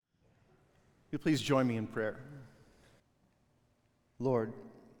You please join me in prayer. Lord,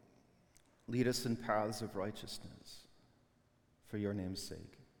 lead us in paths of righteousness for your name's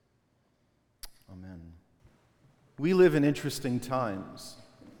sake. Amen. We live in interesting times.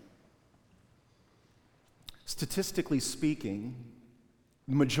 Statistically speaking,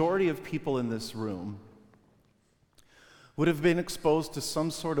 the majority of people in this room would have been exposed to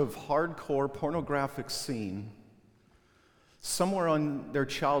some sort of hardcore pornographic scene somewhere on their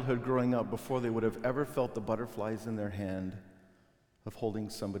childhood growing up before they would have ever felt the butterflies in their hand of holding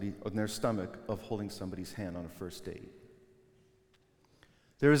somebody, on their stomach, of holding somebody's hand on a first date.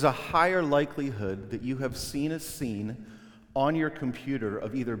 There is a higher likelihood that you have seen a scene on your computer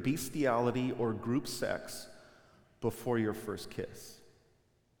of either bestiality or group sex before your first kiss.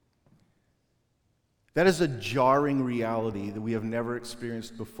 That is a jarring reality that we have never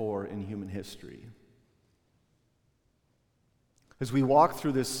experienced before in human history. As we walk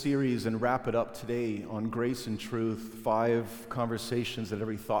through this series and wrap it up today on Grace and Truth, 5 conversations that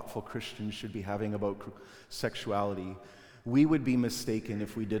every thoughtful Christian should be having about sexuality, we would be mistaken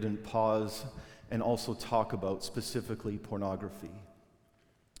if we didn't pause and also talk about specifically pornography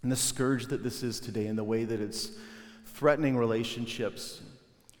and the scourge that this is today and the way that it's threatening relationships,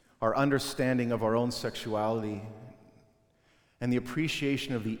 our understanding of our own sexuality, and the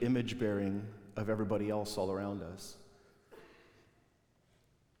appreciation of the image bearing of everybody else all around us.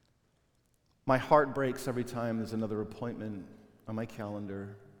 My heart breaks every time there's another appointment on my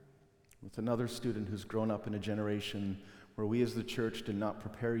calendar with another student who's grown up in a generation where we as the church did not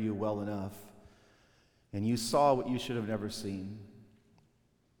prepare you well enough, and you saw what you should have never seen,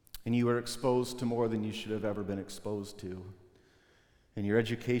 and you were exposed to more than you should have ever been exposed to, and your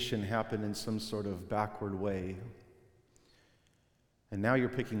education happened in some sort of backward way, and now you're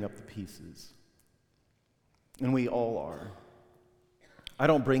picking up the pieces. And we all are. I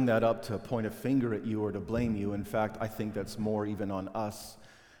don't bring that up to point a finger at you or to blame you. In fact, I think that's more even on us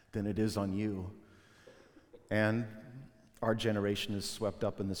than it is on you. And our generation is swept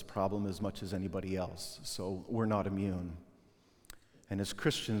up in this problem as much as anybody else, so we're not immune. And as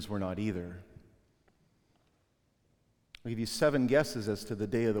Christians, we're not either. I'll give you 7 guesses as to the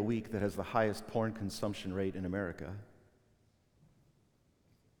day of the week that has the highest porn consumption rate in America.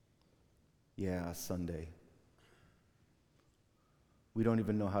 Yeah, Sunday. We don't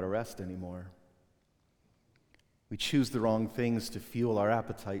even know how to rest anymore. We choose the wrong things to fuel our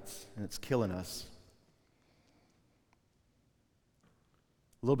appetites, and it's killing us.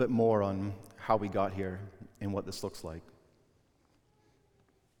 A little bit more on how we got here and what this looks like.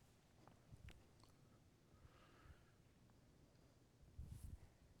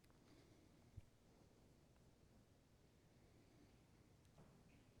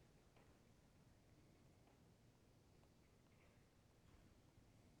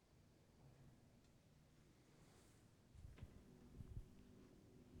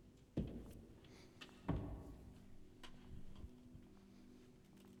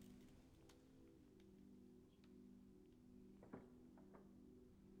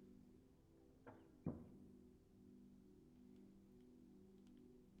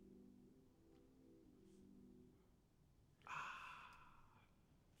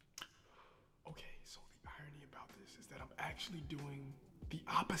 Okay, so the irony about this is that I'm actually doing the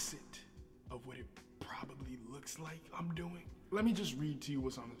opposite of what it probably looks like I'm doing. Let me just read to you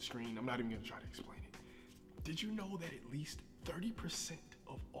what's on the screen. I'm not even gonna try to explain it. Did you know that at least 30%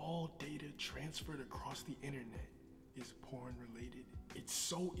 of all data transferred across the internet is porn related? It's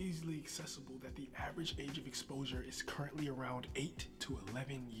so easily accessible that the average age of exposure is currently around 8 to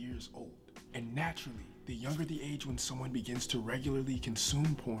 11 years old. And naturally, the younger the age when someone begins to regularly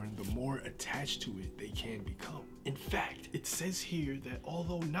consume porn, the more attached to it they can become. In fact, it says here that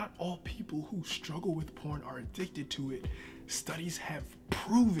although not all people who struggle with porn are addicted to it, studies have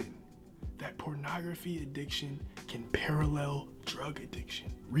proven that pornography addiction can parallel drug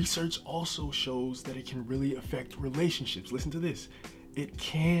addiction. Research also shows that it can really affect relationships. Listen to this. It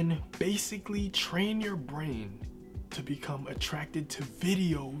can basically train your brain to become attracted to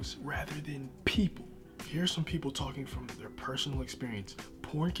videos rather than people. Here's some people talking from their personal experience.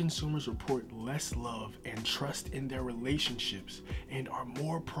 Porn consumers report less love and trust in their relationships and are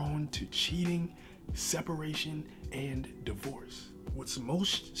more prone to cheating, separation, and divorce. What's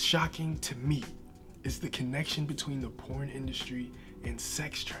most shocking to me is the connection between the porn industry and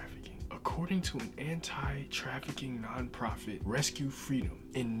sex trafficking. According to an anti-trafficking nonprofit, Rescue Freedom,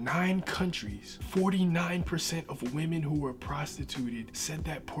 in 9 countries, 49% of women who were prostituted said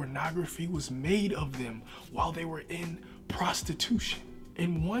that pornography was made of them while they were in prostitution.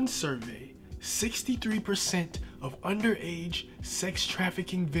 In one survey, 63% of underage sex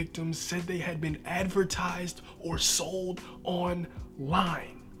trafficking victims said they had been advertised or sold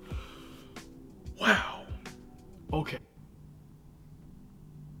online. Wow. Okay.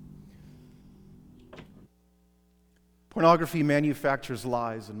 Pornography manufactures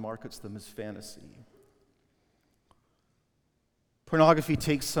lies and markets them as fantasy. Pornography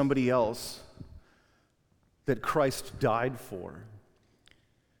takes somebody else that Christ died for,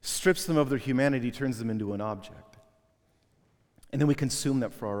 strips them of their humanity, turns them into an object. And then we consume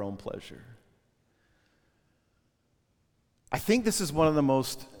that for our own pleasure. I think this is one of the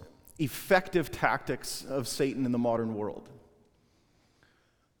most effective tactics of Satan in the modern world.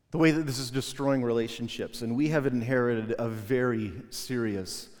 The way that this is destroying relationships, and we have inherited a very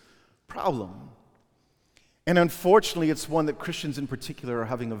serious problem. And unfortunately, it's one that Christians in particular are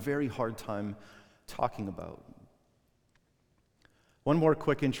having a very hard time talking about. One more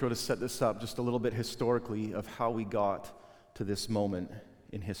quick intro to set this up, just a little bit historically, of how we got to this moment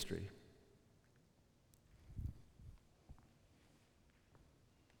in history.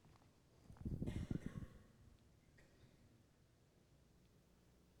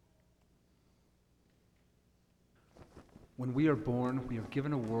 When we are born, we are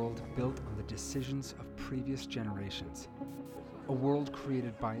given a world built on the decisions of previous generations. A world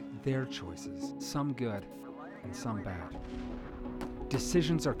created by their choices, some good and some bad.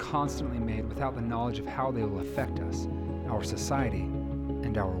 Decisions are constantly made without the knowledge of how they will affect us, our society,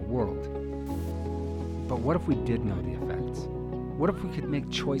 and our world. But what if we did know the effects? What if we could make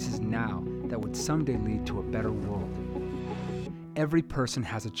choices now that would someday lead to a better world? Every person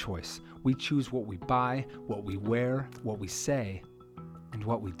has a choice. We choose what we buy, what we wear, what we say, and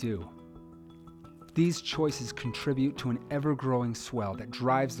what we do. These choices contribute to an ever-growing swell that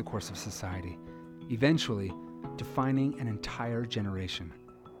drives the course of society, eventually defining an entire generation.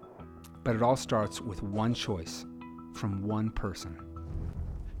 But it all starts with one choice from one person.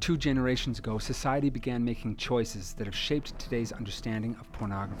 2 generations ago, society began making choices that have shaped today's understanding of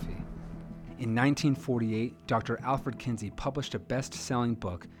pornography. In 1948, Dr. Alfred Kinsey published a best-selling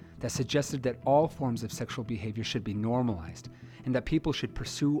book that suggested that all forms of sexual behavior should be normalized and that people should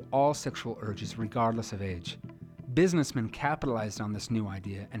pursue all sexual urges regardless of age. Businessmen capitalized on this new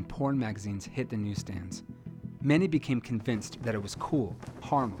idea and porn magazines hit the newsstands. Many became convinced that it was cool,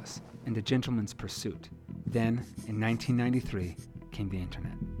 harmless, and a gentleman's pursuit. Then, in 1993, came the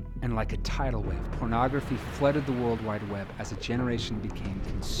internet. And like a tidal wave, pornography flooded the World Wide Web as a generation became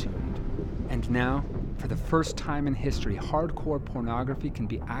consumed. And now, for the first time in history, hardcore pornography can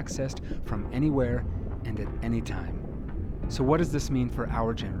be accessed from anywhere and at any time. So what does this mean for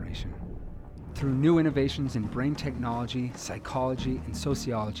our generation? Through new innovations in brain technology, psychology, and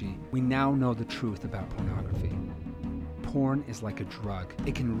sociology, we now know the truth about pornography. Porn is like a drug.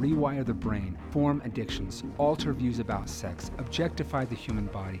 It can rewire the brain, form addictions, alter views about sex, objectify the human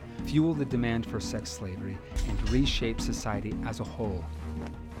body, fuel the demand for sex slavery, and reshape society as a whole.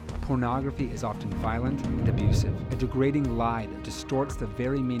 Pornography is often violent and abusive, a degrading lie that distorts the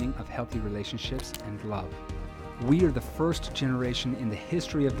very meaning of healthy relationships and love. We are the first generation in the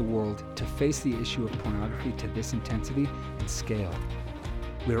history of the world to face the issue of pornography to this intensity and scale.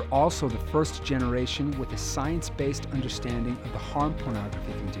 We are also the first generation with a science-based understanding of the harm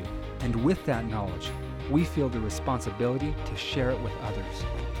pornography can do. And with that knowledge, we feel the responsibility to share it with others.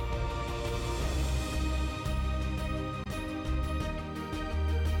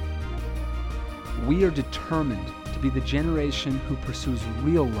 We are determined to be the generation who pursues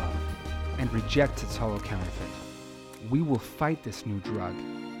real love and rejects its hollow counterfeit. We will fight this new drug,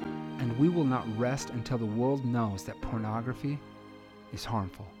 and we will not rest until the world knows that pornography is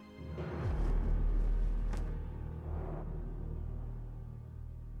harmful.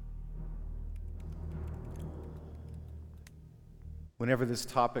 Whenever this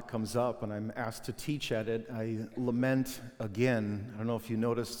topic comes up and I'm asked to teach at it, I lament again. I don't know if you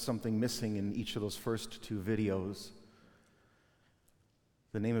noticed something missing in each of those first 2 videos.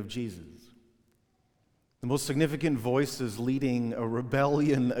 The name of Jesus. The most significant voices leading a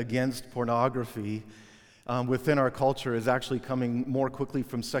rebellion against pornography within our culture is actually coming more quickly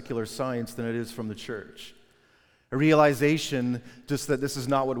from secular science than it is from the church. A realization just that this is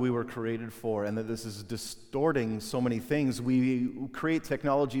not what we were created for and that this is distorting so many things. We create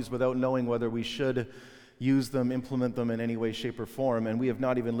technologies without knowing whether we should use them, implement them in any way, shape, or form, and we have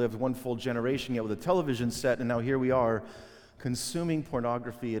not even lived one full generation yet with a television set, and now here we are consuming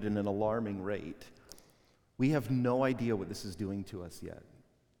pornography at an alarming rate. We have no idea what this is doing to us yet.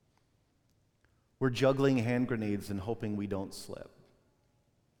 We're juggling hand grenades and hoping we don't slip.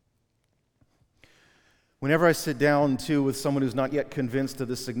 Whenever I sit down, too, with someone who's not yet convinced of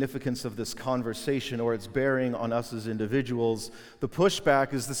the significance of this conversation or its bearing on us as individuals, the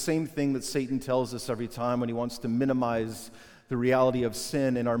pushback is the same thing that Satan tells us every time when he wants to minimize the reality of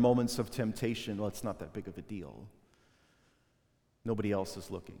sin in our moments of temptation. Well, it's not that big of a deal. Nobody else is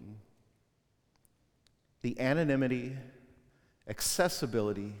looking. The anonymity,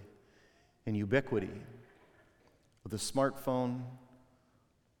 accessibility, and ubiquity of the smartphone,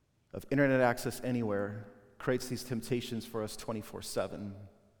 of internet access anywhere, creates these temptations for us 24/7.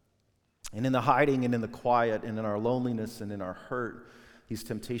 And in the hiding and in the quiet and in our loneliness and in our hurt, these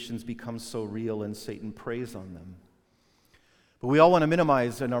temptations become so real and Satan preys on them. But we all want to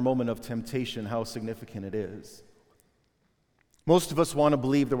minimize in our moment of temptation how significant it is. Most of us want to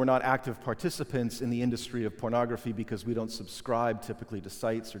believe that we're not active participants in the industry of pornography because we don't subscribe typically to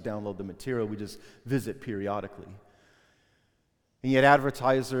sites or download the material. We just visit periodically. And yet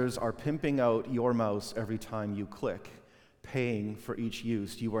advertisers are pimping out your mouse every time you click, paying for each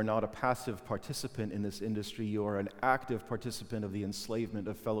use. You are not a passive participant in this industry. You are an active participant of the enslavement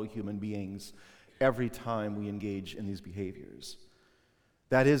of fellow human beings every time we engage in these behaviors.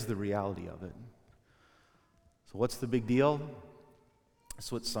 That is the reality of it. So what's the big deal?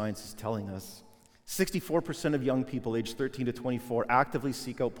 That's what science is telling us. 64% of young people aged 13 to 24 actively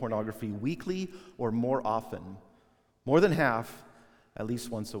seek out pornography weekly or more often. More than half, at least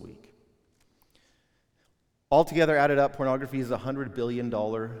once a week. Altogether added up, pornography is a $100 billion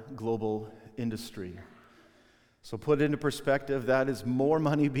global industry. So put it into perspective, that is more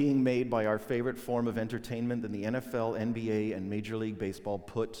money being made by our favorite form of entertainment than the NFL, NBA, and Major League Baseball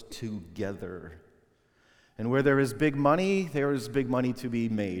put together. And where there is big money, there is big money to be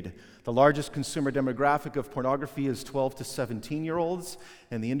made. The largest consumer demographic of pornography is 12 to 17-year-olds,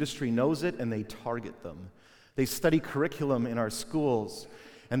 and the industry knows it, and they target them. They study curriculum in our schools,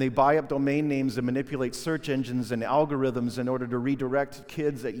 and they buy up domain names and manipulate search engines and algorithms in order to redirect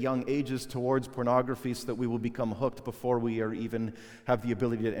kids at young ages towards pornography so that we will become hooked before we are even have the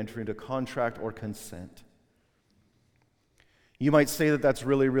ability to enter into contract or consent. You might say that that's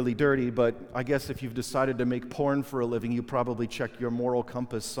really, really dirty, but I guess if you've decided to make porn for a living, you probably checked your moral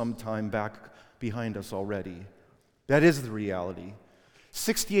compass sometime back behind us already. That is the reality.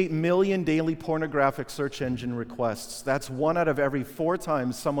 68 million daily pornographic search engine requests. That's 1 out of every 4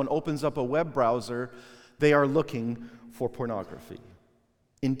 times someone opens up a web browser, they are looking for pornography,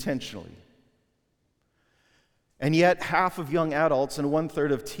 intentionally. And yet, half of young adults and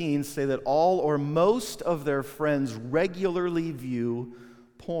 1/3 of teens say that all or most of their friends regularly view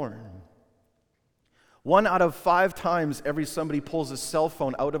porn. 1 out of 5 times every somebody pulls a cell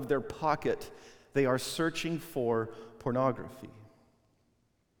phone out of their pocket, they are searching for pornography.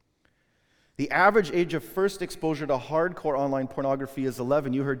 The average age of first exposure to hardcore online pornography is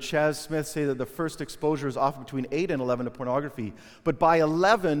 11. You heard Chaz Smith say that the first exposure is often between 8 and 11 to pornography. But by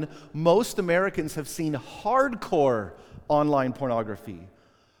 11, most Americans have seen hardcore online pornography.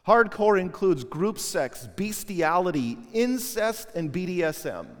 Hardcore includes group sex, bestiality, incest, and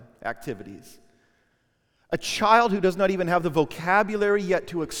BDSM activities. A child who does not even have the vocabulary yet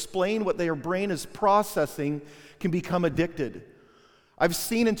to explain what their brain is processing can become addicted. I've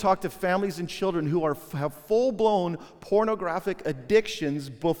seen and talked to families and children who have full-blown pornographic addictions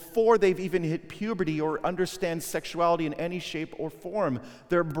before they've even hit puberty or understand sexuality in any shape or form.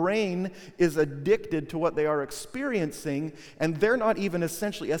 Their brain is addicted to what they are experiencing, and they're not even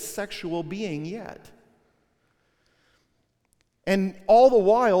essentially a sexual being yet. And all the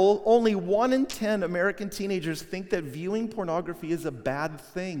while, only 1 in 10 American teenagers think that viewing pornography is a bad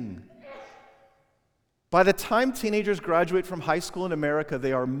thing. By the time teenagers graduate from high school in America,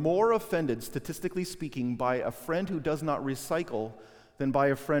 they are more offended, statistically speaking, by a friend who does not recycle than by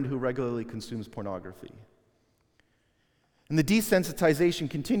a friend who regularly consumes pornography. And the desensitization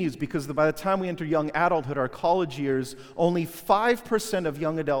continues because by the time we enter young adulthood, our college years, only 5% of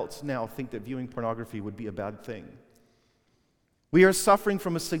young adults now think that viewing pornography would be a bad thing. We are suffering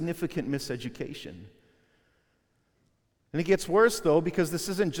from a significant miseducation. And it gets worse, though, because this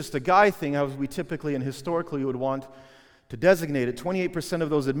isn't just a guy thing, as we typically and historically would want to designate it. 28% of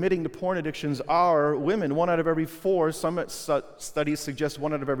those admitting to porn addictions are women. 1 out of every 4, some studies suggest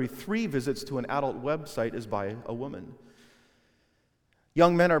 1 out of every 3 visits to an adult website is by a woman.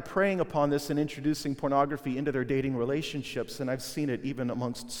 Young men are preying upon this and introducing pornography into their dating relationships, and I've seen it even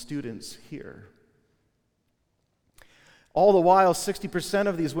amongst students here. All the while, 60%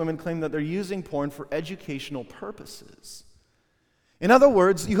 of these women claim that they're using porn for educational purposes. In other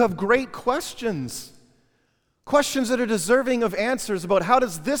words, you have great questions. Questions that are deserving of answers about how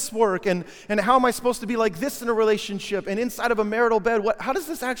does this work and how am I supposed to be like this in a relationship and inside of a marital bed, how does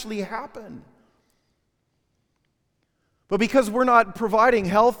this actually happen? But because we're not providing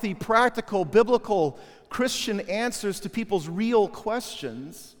healthy, practical, biblical, Christian answers to people's real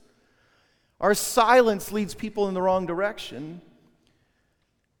questions, our silence leads people in the wrong direction.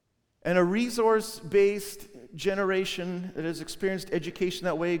 And a resource-based generation that has experienced education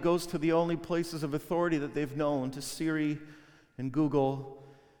that way goes to the only places of authority that they've known, to Siri and Google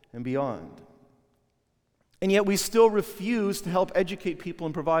and beyond. And yet we still refuse to help educate people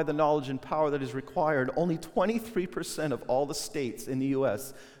and provide the knowledge and power that is required. Only 23% of all the states in the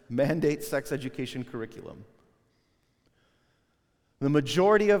U.S. mandate sex education curriculum. The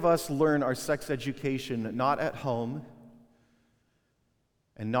majority of us learn our sex education not at home,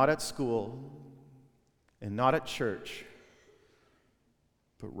 and not at school, and not at church,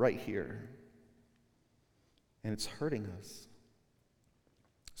 but right here. And it's hurting us.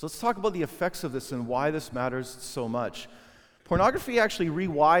 So let's talk about the effects of this and why this matters so much. Pornography actually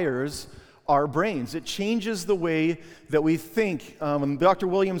rewires our brains. It changes the way that we think. Dr.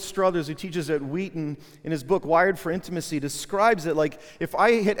 William Struthers, who teaches at Wheaton, in his book Wired for Intimacy, describes it like if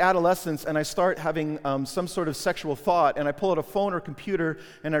I hit adolescence and I start having some sort of sexual thought and I pull out a phone or computer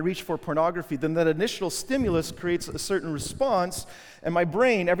and I reach for pornography, then that initial stimulus creates a certain response, and my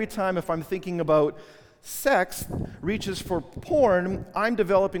brain, every time if I'm thinking about sex, reaches for porn, I'm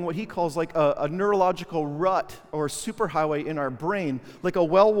developing what he calls like a neurological rut or superhighway in our brain. Like a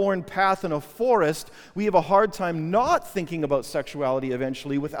well-worn path in a forest, we have a hard time not thinking about sexuality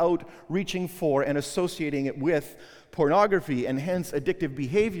eventually without reaching for and associating it with pornography, and hence addictive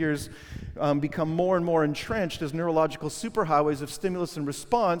behaviors become more and more entrenched as neurological superhighways of stimulus and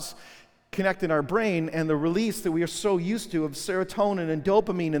response connect in our brain, and the release that we are so used to of serotonin and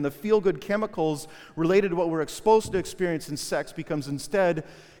dopamine and the feel-good chemicals related to what we're exposed to experience in sex becomes instead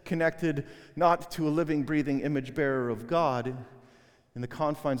connected not to a living, breathing image bearer of God in the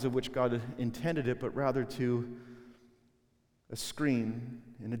confines of which God intended it, but rather to a screen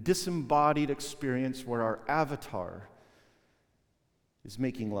in a disembodied experience where our avatar is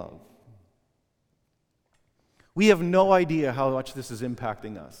making love. We have no idea how much this is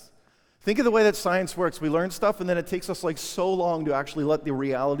impacting us. Think of the way that science works. We learn stuff and then it takes us like so long to actually let the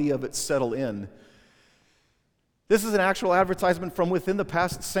reality of it settle in. This is an actual advertisement from within the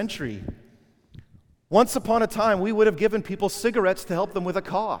past century. Once upon a time, we would have given people cigarettes to help them with a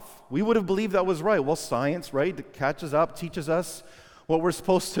cough. We would have believed that was right. Well, science, right, it catches up, teaches us what we're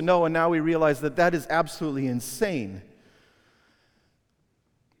supposed to know, and now we realize that that is absolutely insane.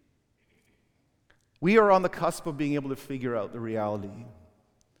 We are on the cusp of being able to figure out the reality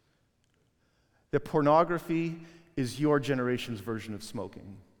that pornography is your generation's version of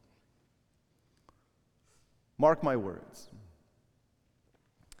smoking. Mark my words.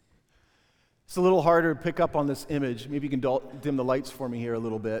 It's a little harder to pick up on this image. Maybe you can dim the lights for me here a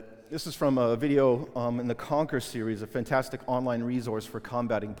little bit. This is from a video in the Conquer series, a fantastic online resource for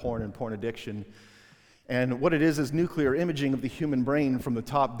combating porn and porn addiction. And what it is nuclear imaging of the human brain from the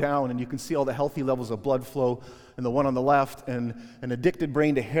top down, and you can see all the healthy levels of blood flow in the one on the left, and an addicted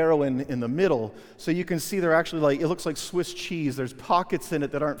brain to heroin in the middle. So you can see they're actually it looks like Swiss cheese. There's pockets in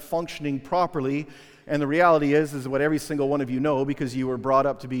it that aren't functioning properly, and the reality is what every single one of you know, because you were brought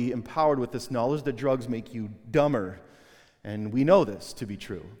up to be empowered with this knowledge, that drugs make you dumber. And we know this to be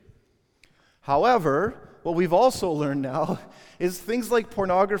true. However, what we've also learned now is things like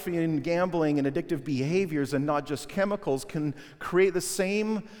pornography and gambling and addictive behaviors, and not just chemicals, can create the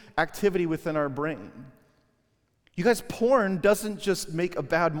same activity within our brain. You guys, porn doesn't just make a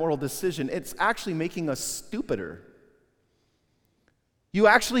bad moral decision, it's actually making us stupider. You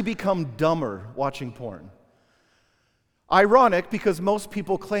actually become dumber watching porn. Ironic, because most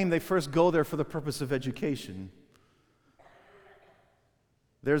people claim they first go there for the purpose of education.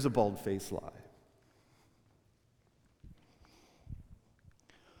 There's a bald-faced lie.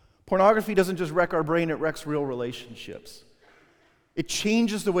 Pornography doesn't just wreck our brain, it wrecks real relationships. It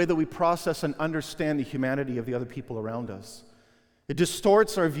changes the way that we process and understand the humanity of the other people around us. It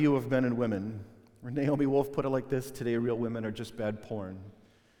distorts our view of men and women. Naomi Wolf put it like this: today real women are just bad porn.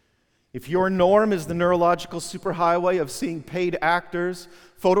 If your norm is the neurological superhighway of seeing paid actors,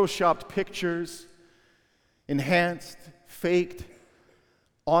 photoshopped pictures, enhanced, faked,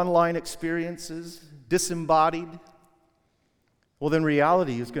 online experiences, disembodied, well, then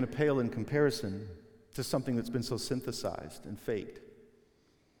reality is going to pale in comparison to something that's been so synthesized and faked.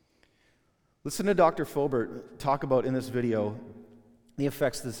 Listen to Dr. Filbert talk about in this video the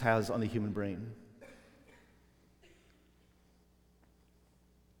effects this has on the human brain.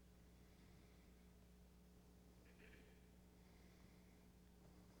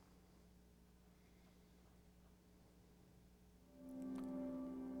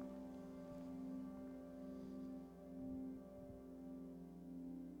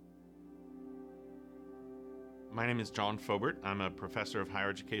 My name is John Fobert. I'm a professor of higher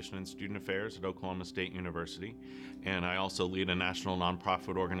education and student affairs at Oklahoma State University, and I also lead a national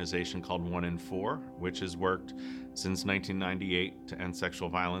nonprofit organization called 1 in 4, which has worked since 1998 to end sexual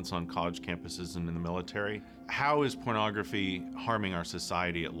violence on college campuses and in the military. How is pornography harming our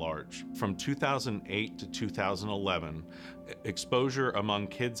society at large? From 2008 to 2011, exposure among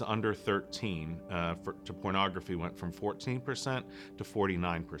kids under 13 to pornography went from 14% to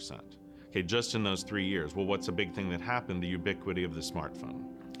 49%. Okay, just in those 3 years. Well, what's a big thing that happened? The ubiquity of the smartphone.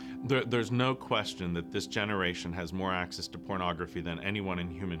 There's no question that this generation has more access to pornography than anyone in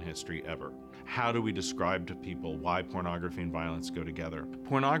human history ever. How do we describe to people why pornography and violence go together?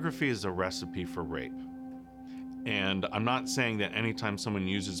 Pornography is a recipe for rape. And I'm not saying that anytime someone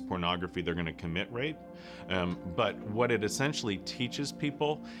uses pornography, they're going to commit rape. But what it essentially teaches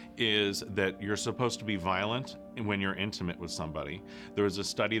people is that you're supposed to be violent when you're intimate with somebody. There was a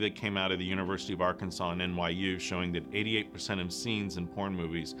study that came out of the University of Arkansas and NYU showing that 88% of scenes in porn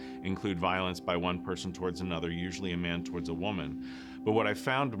movies include violence by one person towards another, usually a man towards a woman. But what I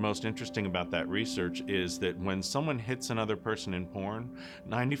found most interesting about that research is that when someone hits another person in porn,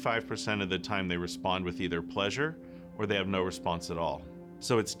 95% of the time they respond with either pleasure or they have no response at all.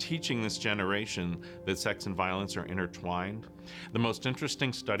 So it's teaching this generation that sex and violence are intertwined. The most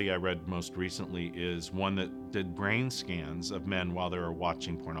interesting study I read most recently is one that did brain scans of men while they were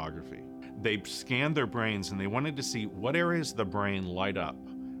watching pornography. They scanned their brains and they wanted to see what areas of the brain light up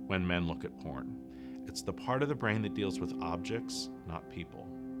when men look at porn. It's the part of the brain that deals with objects, not people.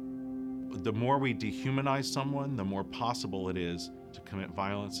 The more we dehumanize someone, the more possible it is to commit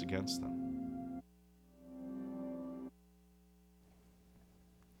violence against them.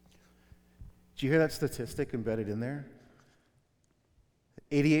 Did you hear that statistic embedded in there?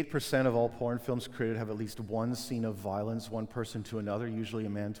 88% of all porn films created have at least one scene of violence, one person to another, usually a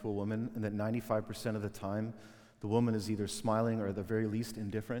man to a woman, and that 95% of the time, the woman is either smiling or at the very least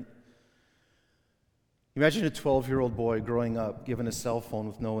indifferent. Imagine a 12-year-old boy growing up given a cell phone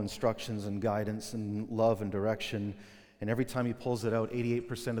with no instructions and guidance and love and direction, and every time he pulls it out,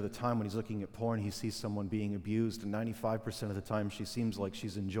 88% of the time when he's looking at porn, he sees someone being abused, and 95% of the time she seems like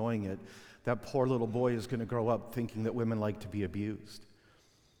she's enjoying it. That poor little boy is going to grow up thinking that women like to be abused.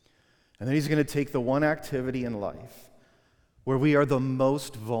 And then he's going to take the one activity in life where we are the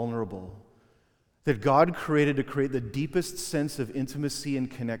most vulnerable, that God created to create the deepest sense of intimacy and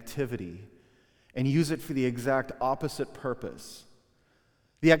connectivity, and use it for the exact opposite purpose.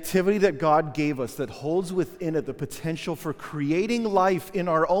 The activity that God gave us that holds within it the potential for creating life in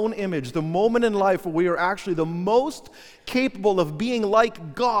our own image, the moment in life where we are actually the most capable of being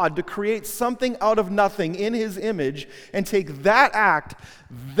like God to create something out of nothing in His image and take that act,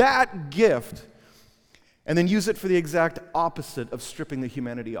 that gift, and then use it for the exact opposite of stripping the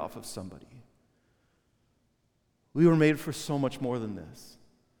humanity off of somebody. We were made for so much more than this.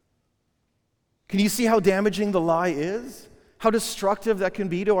 Can you see how damaging the lie is? How destructive that can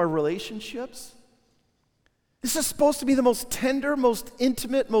be to our relationships? This is supposed to be the most tender, most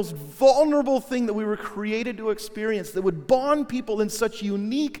intimate, most vulnerable thing that we were created to experience, that would bond people in such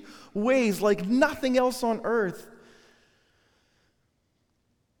unique ways like nothing else on earth.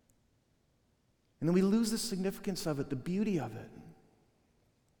 And then we lose the significance of it, the beauty of it.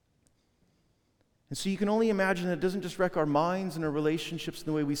 And so you can only imagine that it doesn't just wreck our minds and our relationships and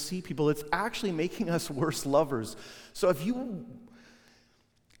the way we see people, it's actually making us worse lovers. So if you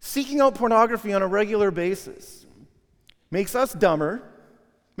seeking out pornography on a regular basis makes us dumber,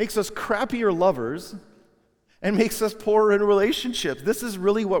 makes us crappier lovers, and makes us poorer in relationships. This is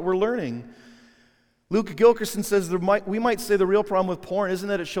really what we're learning. Luke Gilkerson says we might say the real problem with porn isn't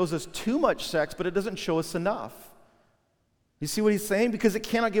that it shows us too much sex, but it doesn't show us enough. You see what he's saying? Because it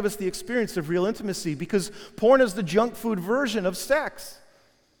cannot give us the experience of real intimacy, because porn is the junk food version of sex.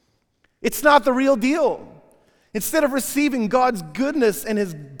 It's not the real deal. Instead of receiving God's goodness and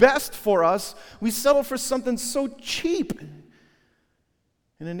His best for us, we settle for something so cheap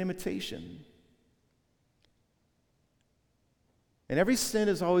and an imitation. And every sin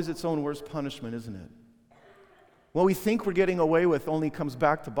is always its own worst punishment, isn't it? What we think we're getting away with only comes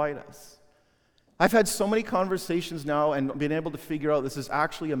back to bite us. I've had so many conversations now and been able to figure out this is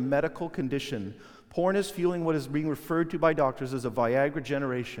actually a medical condition. Porn is fueling what is being referred to by doctors as a Viagra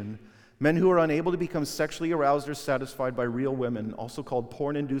generation. Men who are unable to become sexually aroused or satisfied by real women, also called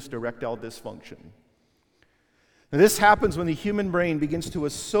porn-induced erectile dysfunction. Now, this happens when the human brain begins to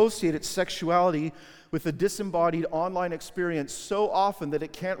associate its sexuality with a disembodied online experience so often that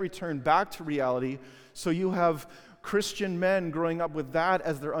it can't return back to reality. So you have Christian men growing up with that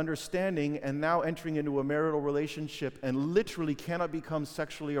as their understanding and now entering into a marital relationship and literally cannot become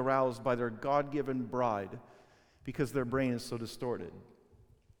sexually aroused by their God-given bride because their brain is so distorted.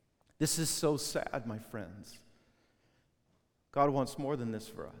 This is so sad, my friends. God wants more than this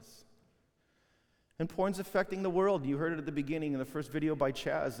for us. And porn's affecting the world. You heard it at the beginning in the first video by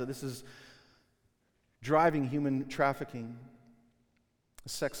Chaz, that this is driving human trafficking,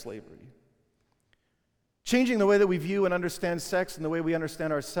 sex slavery. Changing the way that we view and understand sex and the way we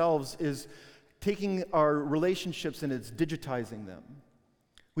understand ourselves is taking our relationships and it's digitizing them.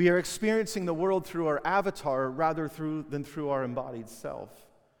 We are experiencing the world through our avatar rather than through our embodied self.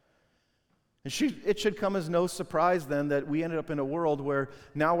 It should come as no surprise then that we ended up in a world where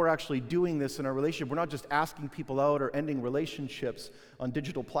now we're actually doing this in our relationship. We're not just asking people out or ending relationships on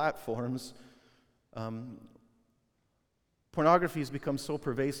digital platforms. Pornography has become so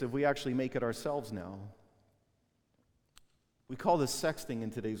pervasive, we actually make it ourselves now. We call this sexting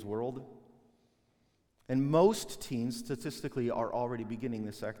in today's world. And most teens, statistically, are already beginning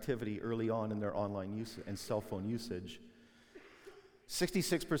this activity early on in their online use and cell phone usage.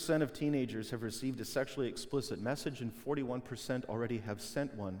 66% of teenagers have received a sexually explicit message, and 41% already have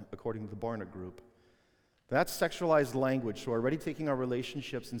sent one, according to the Barna Group. That's sexualized language, so we're already taking our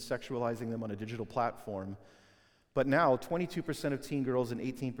relationships and sexualizing them on a digital platform. But now, 22% of teen girls and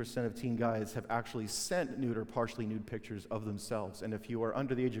 18% of teen guys have actually sent nude or partially nude pictures of themselves. And if you are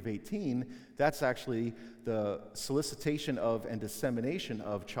under the age of 18, that's actually the solicitation of and dissemination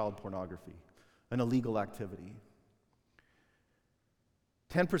of child pornography, an illegal activity.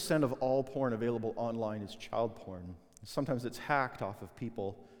 10% of all porn available online is child porn. Sometimes it's hacked off of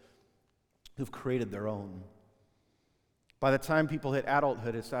people who've created their own. By the time people hit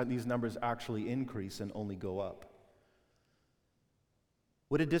adulthood, these numbers actually increase and only go up.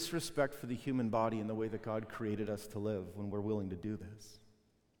 What a disrespect for the human body and the way that God created us to live when we're willing to do this.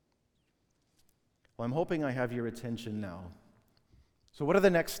 Well, I'm hoping I have your attention now. So what are the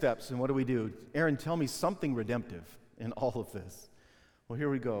next steps and what do we do? Aaron, tell me something redemptive in all of this. Well, here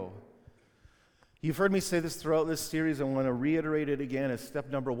we go. You've heard me say this throughout this series. I want to reiterate it again as step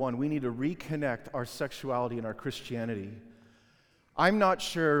number one. We need to reconnect our sexuality and our Christianity. I'm not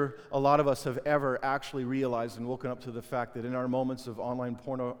sure a lot of us have ever actually realized and woken up to the fact that in our moments of online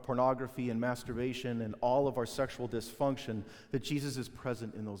pornography and masturbation and all of our sexual dysfunction, that Jesus is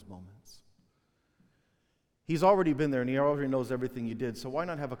present in those moments. He's already been there and he already knows everything you did, so why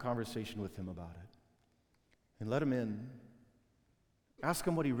not have a conversation with him about it? And let him in. Ask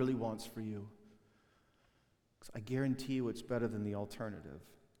him what he really wants for you. Because I guarantee you it's better than the alternative.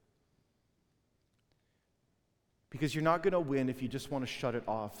 Because you're not going to win if you just want to shut it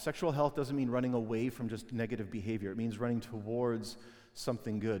off. Sexual health doesn't mean running away from just negative behavior. It means running towards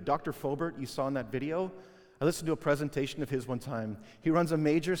something good. Dr. Fobert, you saw in that video, I listened to a presentation of his one time. He runs a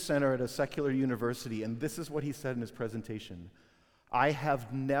major center at a secular university, and this is what he said in his presentation. I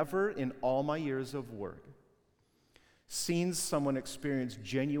have never in all my years of work seen someone experience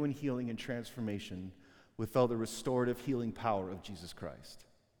genuine healing and transformation without the restorative healing power of Jesus Christ.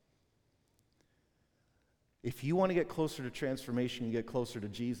 If you want to get closer to transformation, you get closer to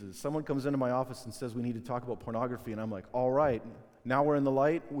Jesus. Someone comes into my office and says we need to talk about pornography, and I'm like, all right, now we're in the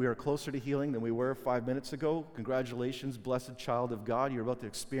light. We are closer to healing than we were 5 minutes ago. Congratulations, blessed child of God. You're about to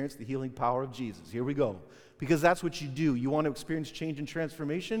experience the healing power of Jesus. Here we go. Because that's what you do. You want to experience change and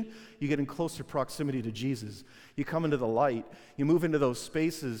transformation, you get in closer proximity to Jesus. You come into the light, you move into those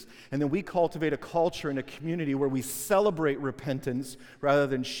spaces, and then we cultivate a culture and a community where we celebrate repentance rather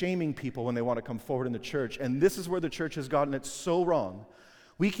than shaming people when they want to come forward in the church. And this is where the church has gotten it so wrong.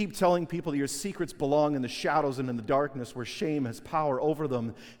 We keep telling people that your secrets belong in the shadows and in the darkness where shame has power over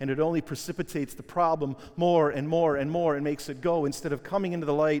them, and it only precipitates the problem more and more and more and makes it go, instead of coming into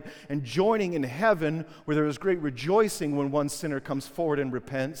the light and joining in heaven where there is great rejoicing when one sinner comes forward and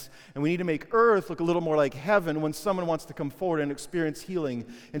repents. And we need to make earth look a little more like heaven when someone wants to come forward and experience healing.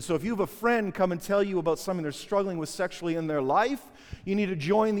 And so if you have a friend come and tell you about something they're struggling with sexually in their life, you need to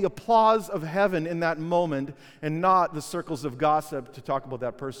join the applause of heaven in that moment and not the circles of gossip to talk about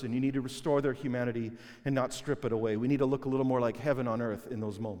that person. You need to restore their humanity and not strip it away. We need to look a little more like heaven on earth in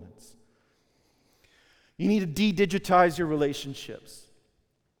those moments. You need to de-digitize your relationships,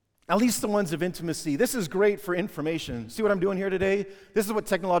 at least the ones of intimacy. This is great for information. See what I'm doing here today? This is what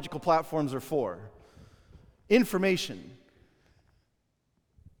technological platforms are for. Information.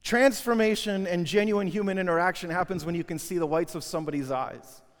 Transformation and genuine human interaction happens when you can see the whites of somebody's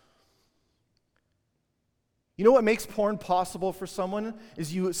eyes. You know what makes porn possible for someone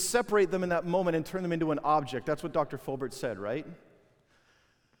is you separate them in that moment and turn them into an object. That's what Dr. Fobert said, right?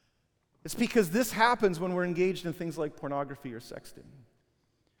 It's because this happens when we're engaged in things like pornography or sexting.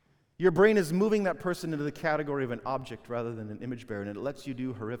 Your brain is moving that person into the category of an object rather than an image bearer, and it lets you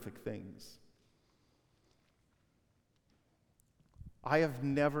do horrific things. I have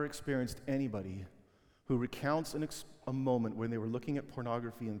never experienced anybody who recounts a moment when they were looking at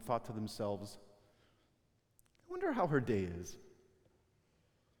pornography and thought to themselves, I wonder how her day is.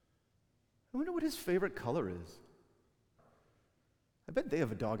 I wonder what his favorite color is. I bet they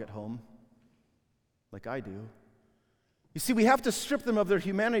have a dog at home, like I do. You see, we have to strip them of their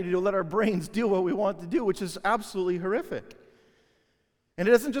humanity to let our brains do what we want to do, which is absolutely horrific. And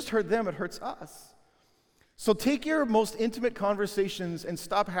it doesn't just hurt them, it hurts us. So take your most intimate conversations and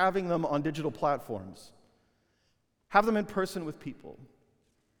stop having them on digital platforms. Have them in person with people.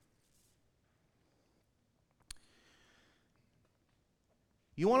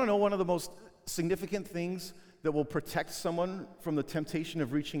 You want to know one of the most significant things that will protect someone from the temptation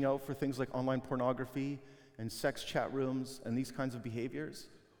of reaching out for things like online pornography and sex chat rooms and these kinds of behaviors?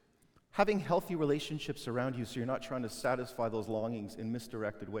 Having healthy relationships around you so you're not trying to satisfy those longings in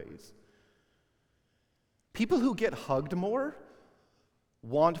misdirected ways. People who get hugged more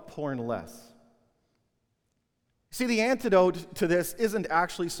want porn less. See, the antidote to this isn't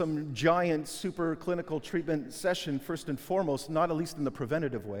actually some giant super clinical treatment session, first and foremost, not at least in the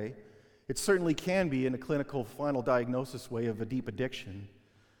preventative way. It certainly can be in a clinical final diagnosis way of a deep addiction.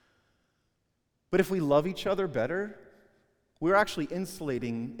 But if we love each other better, we're actually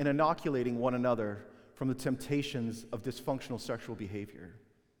insulating and inoculating one another from the temptations of dysfunctional sexual behavior.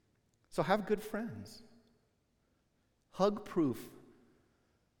 So have good friends. Hug-proof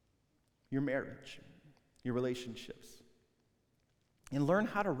your marriage, your relationships. And learn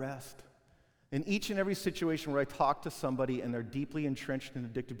how to rest. In each and every situation where I talk to somebody and they're deeply entrenched in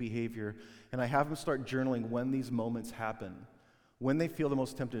addictive behavior, and I have them start journaling when these moments happen, when they feel the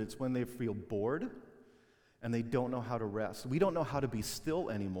most tempted, it's when they feel bored and they don't know how to rest. We don't know how to be still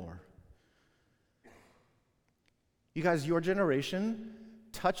anymore. You guys, your generation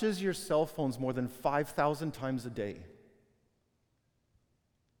touches your cell phones more than 5,000 times a day.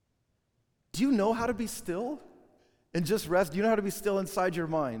 Do you know how to be still and just rest? Do you know how to be still inside your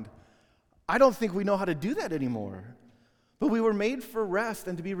mind? I don't think we know how to do that anymore. But we were made for rest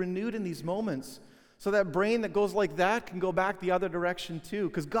and to be renewed in these moments. So that brain that goes like that can go back the other direction too.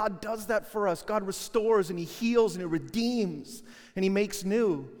 Because God does that for us. God restores and He heals and He redeems and He makes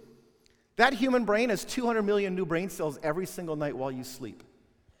new. That human brain has 200 million new brain cells every single night while you sleep.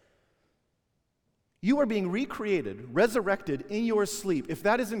 You are being recreated, resurrected in your sleep. If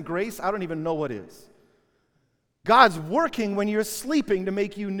that isn't grace, I don't even know what is. God's working when you're sleeping to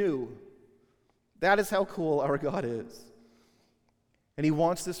make you new. That is how cool our God is. And He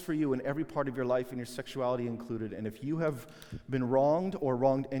wants this for you in every part of your life, and your sexuality included. And if you have been wronged or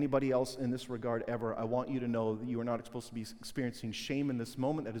wronged anybody else in this regard ever, I want you to know that you are not supposed to be experiencing shame in this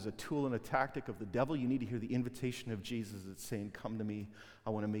moment. That is a tool and a tactic of the devil. You need to hear the invitation of Jesus that's saying, come to me. I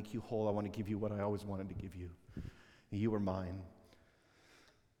want to make you whole. I want to give you what I always wanted to give you. You are mine.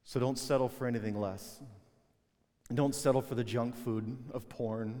 So don't settle for anything less. Don't settle for the junk food of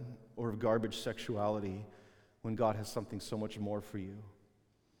porn or of garbage sexuality when God has something so much more for you.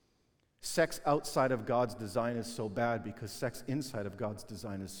 Sex outside of God's design is so bad because sex inside of God's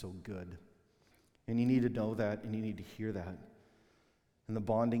design is so good. And you need to know that, and you need to hear that, and the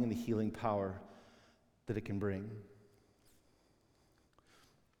bonding and the healing power that it can bring.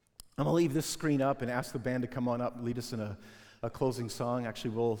 I'm going to leave this screen up and ask the band to come on up and lead us in a closing song.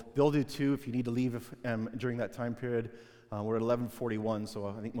 Actually, they'll do too if you need to leave during that time period. We're at 11:41, so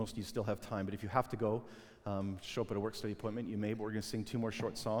I think most of you still have time. But if you have to go, show up at a work study appointment, you may, but we're going to sing 2 more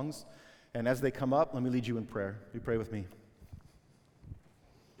short songs. And as they come up, let me lead you in prayer. You pray with me.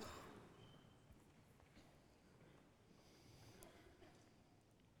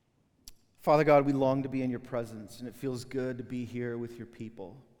 Father God, we long to be in your presence, and it feels good to be here with your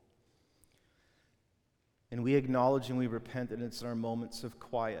people. And we acknowledge and we repent that it's in our moments of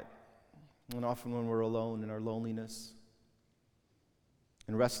quiet, and often when we're alone in our loneliness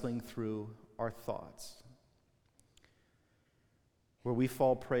and wrestling through our thoughts, where we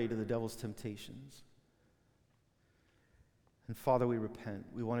fall prey to the devil's temptations. And Father, we repent.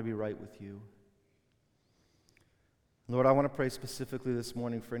 We want to be right with you. Lord, I want to pray specifically this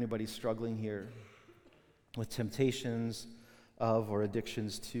morning for anybody struggling here with temptations of or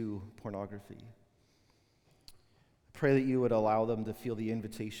addictions to pornography. Pray that you would allow them to feel the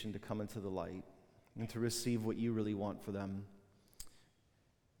invitation to come into the light and to receive what you really want for them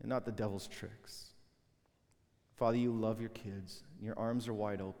and not the devil's tricks. Father, you love your kids. Your arms are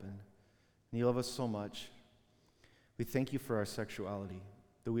wide open. And you love us so much. We thank you for our sexuality,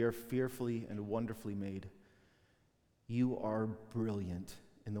 that we are fearfully and wonderfully made. You are brilliant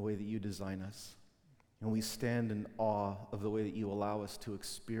in the way that you design us. And we stand in awe of the way that you allow us to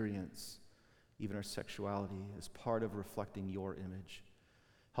experience even our sexuality, as part of reflecting your image.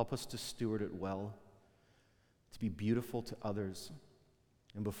 Help us to steward it well, to be beautiful to others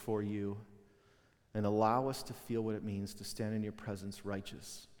and before you, and allow us to feel what it means to stand in your presence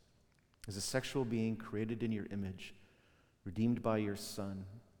righteous, as a sexual being created in your image, redeemed by your Son,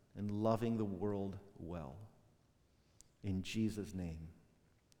 and loving the world well. In Jesus' name,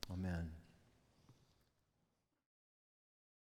 amen.